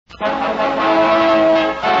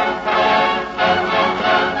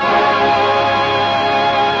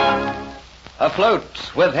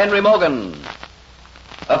Afloat with Henry Morgan.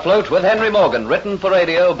 Afloat with Henry Morgan, written for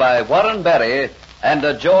radio by Warren Barry and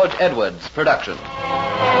a George Edwards production.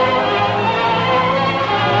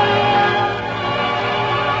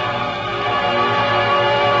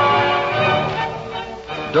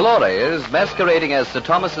 Dolores, masquerading as Sir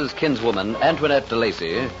Thomas's kinswoman, Antoinette de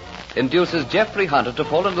Lacy, induces Geoffrey Hunter to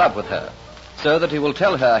fall in love with her, so that he will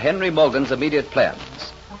tell her Henry Morgan's immediate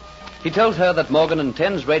plans. He tells her that Morgan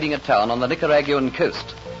intends raiding a town on the Nicaraguan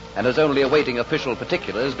coast and is only awaiting official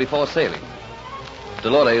particulars before sailing.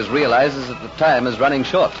 Dolores realizes that the time is running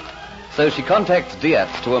short, so she contacts Diaz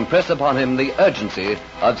to impress upon him the urgency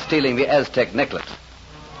of stealing the Aztec necklet.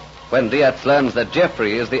 When Diaz learns that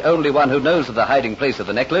Geoffrey is the only one who knows of the hiding place of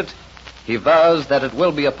the necklet, he vows that it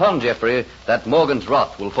will be upon Geoffrey that Morgan's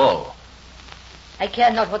wrath will fall. I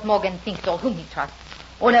care not what Morgan thinks or whom he trusts.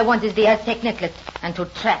 All I want is the Aztec necklet and to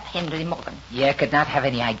trap Henry Morgan. You could not have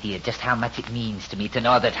any idea just how much it means to me to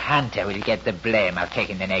know that Hunter will get the blame of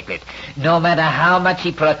taking the necklet. No matter how much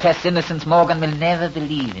he protests innocence, Morgan will never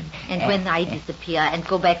believe him. And when I disappear and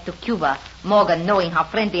go back to Cuba, Morgan, knowing how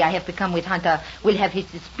friendly I have become with Hunter, will have his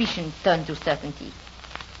suspicions turned to certainty.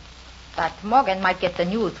 But Morgan might get the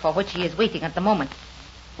news for which he is waiting at the moment.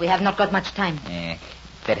 We have not got much time.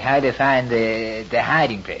 But how to find the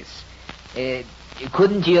hiding place?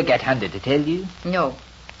 Couldn't you get Hunter to tell you? No.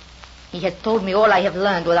 He has told me all I have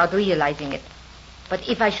learned without realizing it. But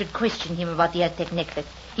if I should question him about the Aztec necklet,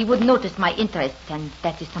 he would notice my interest, and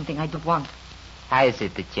that is something I don't want. How is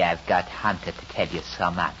it that you have got Hunter to tell you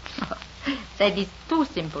so much? That is too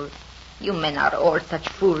simple. You men are all such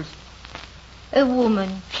fools. A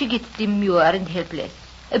woman, she gets demure and helpless,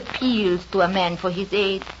 appeals to a man for his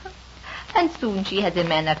aid, and soon she has a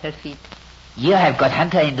man at her feet. You have got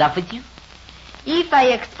Hunter in love with you? If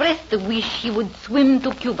I expressed the wish, he would swim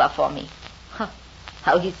to Cuba for me.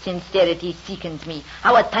 How his sincerity sickens me.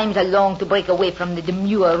 How at times I long to break away from the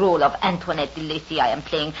demure role of Antoinette de Lacy I am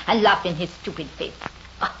playing and laugh in his stupid face.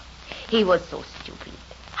 He was so stupid.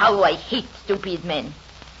 How I hate stupid men.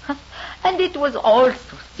 And it was all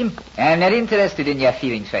so simple. I'm not interested in your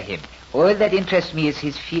feelings for him. All that interests me is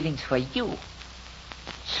his feelings for you.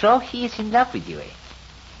 So he is in love with you,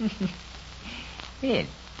 eh? Well,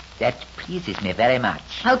 that pleases me very much.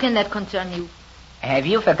 How can that concern you? Have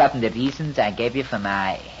you forgotten the reasons I gave you for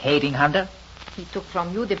my hating Hunter? He took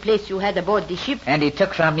from you the place you had aboard the ship. And he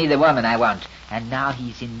took from me the woman I want. And now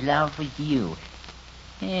he's in love with you.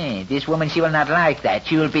 This woman, she will not like that.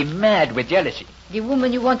 She will be mad with jealousy. The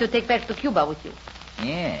woman you want to take back to Cuba with you.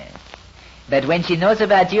 Yes. But when she knows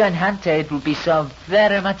about you and Hunter, it will be so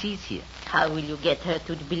very much easier. How will you get her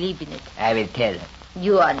to believe in it? I will tell her.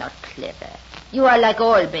 You are not clever. You are like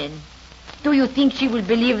all men. Do you think she will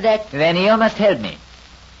believe that? Then you must help me.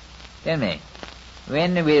 Tell me,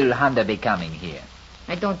 when will Hunter be coming here?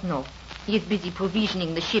 I don't know. He is busy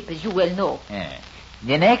provisioning the ship, as you well know.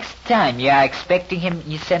 The next time you are expecting him,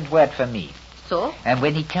 you send word for me. So? And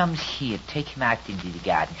when he comes here, take him out into the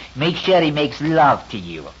garden. Make sure he makes love to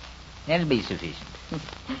you. That'll be sufficient.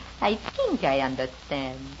 I think I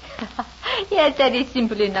understand. Yes, that is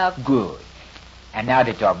simple enough. Good. And now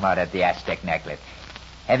to talk more of the Aztec necklet.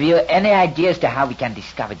 Have you any idea as to how we can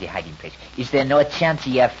discover the hiding place? Is there no chance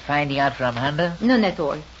of you finding out from Hunter? None at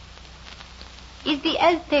all. Is the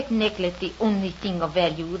Aztec necklet the only thing of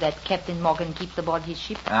value that Captain Morgan keeps aboard his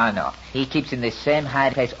ship? Oh, no. He keeps in the same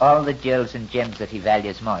hiding place all the jewels and gems that he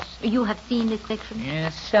values most. You have seen this section?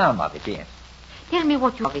 Yes, some of it, yes. Tell me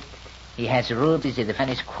what you of it. He has rubies of the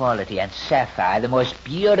finest quality and sapphire, the most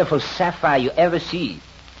beautiful sapphire you ever see.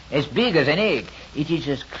 As big as an egg. It is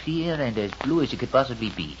as clear and as blue as it could possibly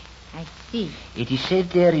be. I see. It is said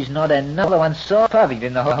there is not another one so perfect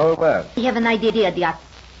in the whole world. I have an idea, Diaz.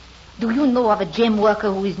 Do you know of a gem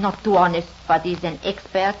worker who is not too honest, but is an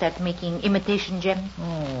expert at making imitation gems?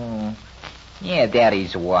 Yeah, there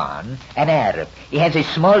is one. An Arab. He has a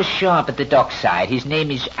small shop at the dockside. His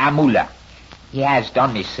name is Amula. He has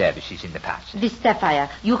done me services in the past. This sapphire,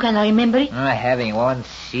 you can remember it? Having once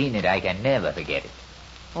seen it, I can never forget it.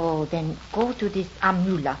 Oh, then go to this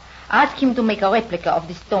Amula. Ask him to make a replica of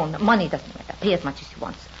the stone. Money doesn't matter. Pay as much as he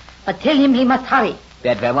wants. But tell him he must hurry.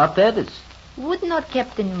 But for what purpose? Would not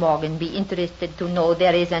Captain Morgan be interested to know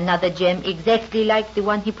there is another gem exactly like the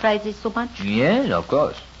one he prizes so much? Yes, of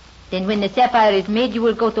course. Then when the sapphire is made, you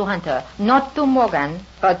will go to Hunter. Not to Morgan,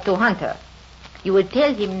 but to Hunter. You will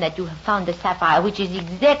tell him that you have found a sapphire which is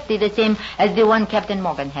exactly the same as the one Captain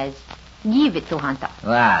Morgan has. Give it to Hunter.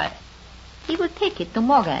 Why? He will take it to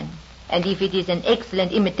Morgan. And if it is an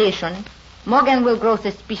excellent imitation, Morgan will grow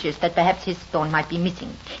suspicious that perhaps his stone might be missing.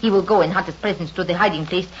 He will go in Hunter's presence to the hiding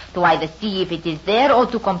place to either see if it is there or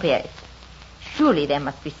to compare it. Surely there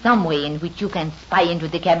must be some way in which you can spy into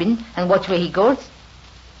the cabin and watch where he goes.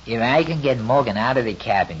 If I can get Morgan out of the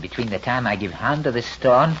cabin between the time I give Hunter the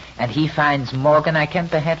stone and he finds Morgan, I can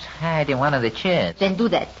perhaps hide in one of the chairs. Then do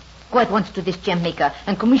that. Go at once to this gem maker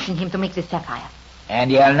and commission him to make the sapphire. And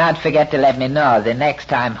you'll not forget to let me know the next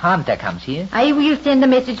time Hunter comes here. I will send a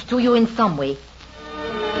message to you in some way.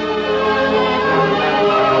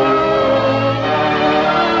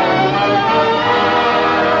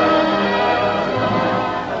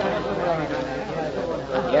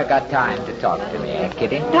 You got time to talk to me,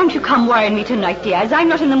 Kitty? Don't you come worrying me tonight, dear, as I'm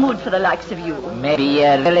not in the mood for the likes of you. Maybe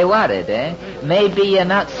you're really worried, eh? Maybe you're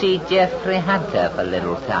not see Jeffrey Hunter for a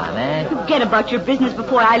little time, eh? You get about your business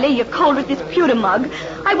before I lay you cold with this pewter mug.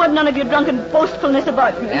 I want none of your drunken boastfulness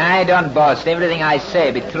about me. I don't boast. Everything I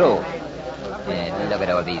say be true. Look at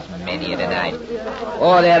all these men here tonight.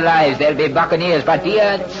 All their lives they'll be buccaneers, but he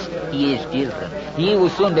is different. He will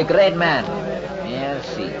soon be a great man. You'll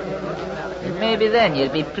see. Maybe then you'll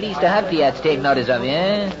be pleased to have Piats take notice of you,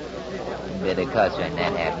 eh? But of course when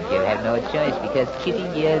that happens, you'll have no choice because,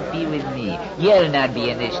 Kitty, you'll be with me. You'll not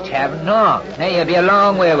be in this tavern, no. Now you'll be a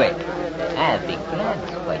long way away. I have big plans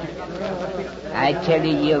for you. I tell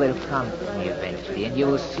you, you will come to me eventually, and you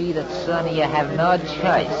will see that, sonny, you have no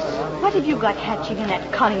choice. What have you got hatching in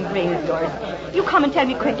that cunning brain of yours? You come and tell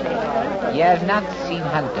me quickly. You have not seen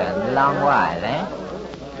Hunter in a long while,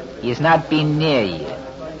 eh? He has not been near you.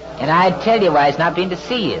 And I tell you why he's not been to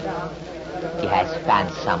see you. He has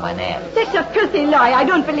found someone else. That's a filthy lie. I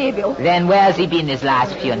don't believe you. Then where's he been his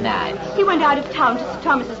last few nights? He went out of town to Sir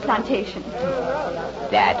Thomas's plantation.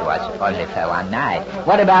 That was only for one night.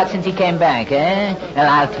 What about since he came back, eh? Well,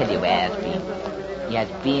 I'll tell you where he's been. He has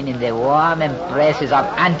been in the warm embraces of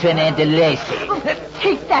Antoinette de Lacy. Oh,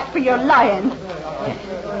 take that for your lying.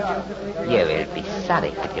 You will be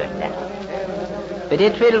sorry for doing that. But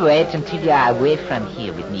it will wait until you are away from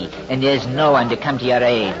here with me, and there's no one to come to your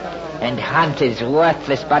aid. And Hunter's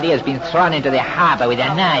worthless body has been thrown into the harbor with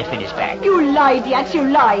a knife in his back. You lie, Diaz, you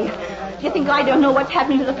lie. You think I don't know what's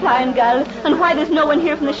happening to the Flying Gull and why there's no one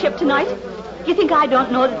here from the ship tonight? You think I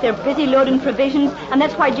don't know that they're busy loading provisions and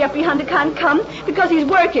that's why Jeffrey Hunter can't come? Because he's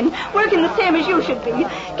working the same as you should be.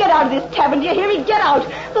 Get out of this tavern, do you hear me? Get out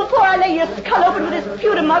before I lay your skull open with this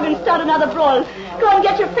pewter mug and start another brawl. Go and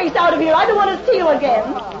get your face out of here. I don't want to see you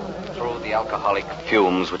again. Through the alcoholic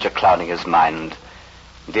fumes which are clouding his mind,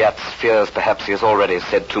 Diaz fears perhaps he has already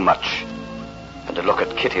said too much. And to look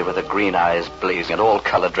at Kitty with her green eyes blazing and all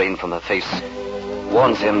color drained from her face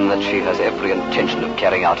warns him that she has every intention of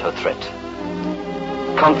carrying out her threat.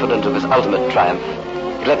 Confident of his ultimate triumph,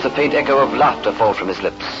 he lets a faint echo of laughter fall from his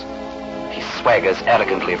lips. He swaggers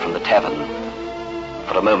arrogantly from the tavern.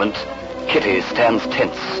 For a moment, Kitty stands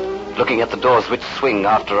tense, looking at the doors which swing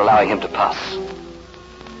after allowing him to pass.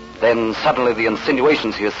 Then suddenly the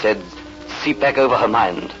insinuations he has said seep back over her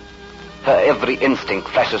mind. Her every instinct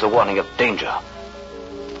flashes a warning of danger.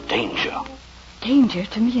 Danger. Danger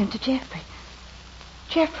to me and to Jeffrey.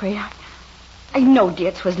 Jeffrey, I know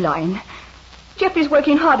Dietz was lying. Jeffrey's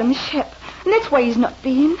working hard on the ship, and that's why he's not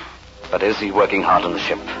been. But is he working hard on the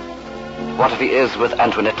ship? What if he is with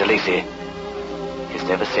Antoinette de Lacy? He's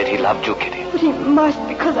never said he loved you, Kitty. But he must,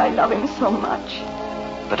 because I love him so much.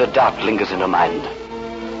 But a doubt lingers in her mind.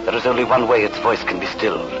 There is only one way its voice can be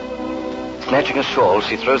stilled. Snatching a shawl,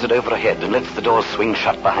 she throws it over her head and lets the doors swing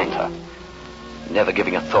shut behind her. Never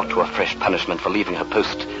giving a thought to a fresh punishment for leaving her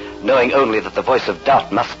post, knowing only that the voice of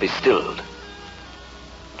doubt must be stilled.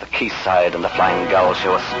 The quayside and the Flying Gull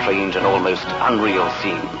show a strange and almost unreal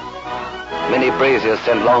scene. Many braziers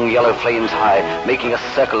send long yellow flames high, making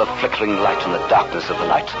a circle of flickering light in the darkness of the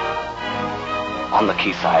night. On the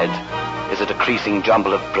quayside is a decreasing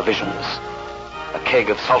jumble of provisions. A keg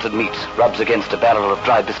of salted meat rubs against a barrel of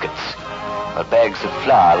dry biscuits. But bags of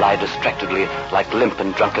flour lie distractedly like limp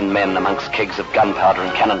and drunken men amongst kegs of gunpowder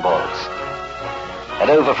and cannonballs. And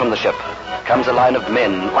over from the ship comes a line of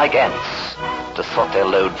men, like ants, to sort their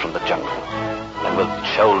load from the jungle, and with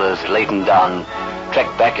shoulders laden down,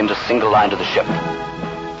 track back into single line to the ship.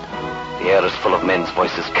 The air is full of men's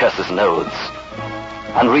voices, curses and oaths.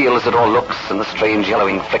 Unreal as it all looks in the strange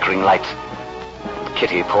yellowing, flickering light,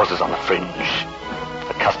 Kitty pauses on the fringe,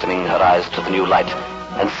 accustoming her eyes to the new light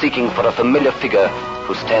and seeking for a familiar figure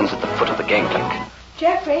who stands at the foot of the gangplank.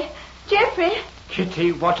 Jeffrey! Jeffrey!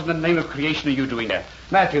 Kitty, what in the name of creation are you doing there?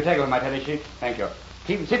 Matthew, take over my tally sheet. Thank you.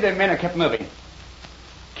 See the men are kept moving.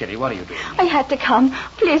 Kitty, what are you doing? I had to come.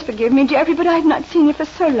 Please forgive me, Jeffrey, but I've not seen you for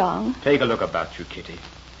so long. Take a look about you, Kitty.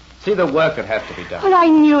 See the work that has to be done. Well, I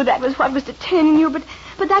knew that was what was detaining you, but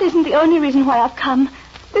that isn't the only reason why I've come.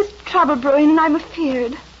 There's trouble brewing, and I'm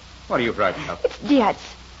afeard. What are you frightened of? It's Diaz.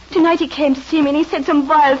 Tonight he came to see me, and he said some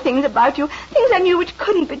vile things about you, things I knew which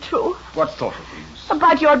couldn't be true. What sort of things?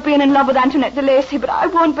 About your being in love with Antoinette de Lacy, but I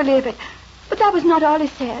won't believe it. But that was not all he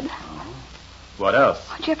said. What else?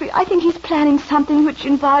 Oh, Jeffrey, I think he's planning something which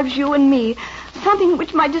involves you and me. Something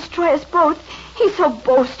which might destroy us both. He's so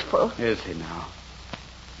boastful. Is he now?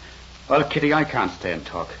 Well, Kitty, I can't stay and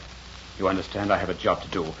talk. You understand, I have a job to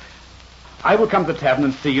do. I will come to the tavern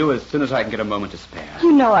and see you as soon as I can get a moment to spare.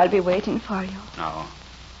 You know I'll be waiting for you. No.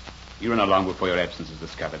 You run along before your absence is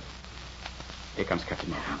discovered. Here comes Captain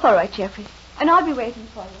Morgan. All right, Jeffrey. And I'll be waiting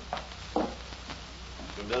for you.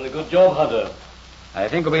 You've done a good job, Hunter. I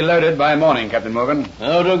think we'll be loaded by morning, Captain Morgan.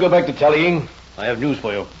 Now, don't go back to tallying. I have news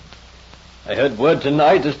for you. I heard word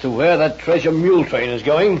tonight as to where that treasure mule train is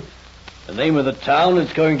going, the name of the town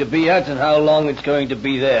it's going to be at, and how long it's going to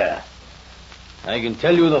be there. I can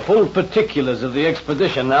tell you the full particulars of the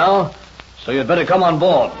expedition now, so you'd better come on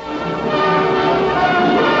board.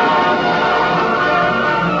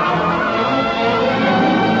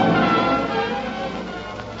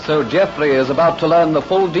 So Geoffrey is about to learn the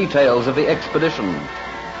full details of the expedition.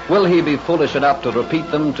 Will he be foolish enough to repeat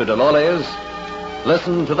them to Dolores?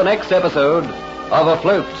 Listen to the next episode of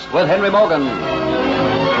Afloat with Henry Morgan.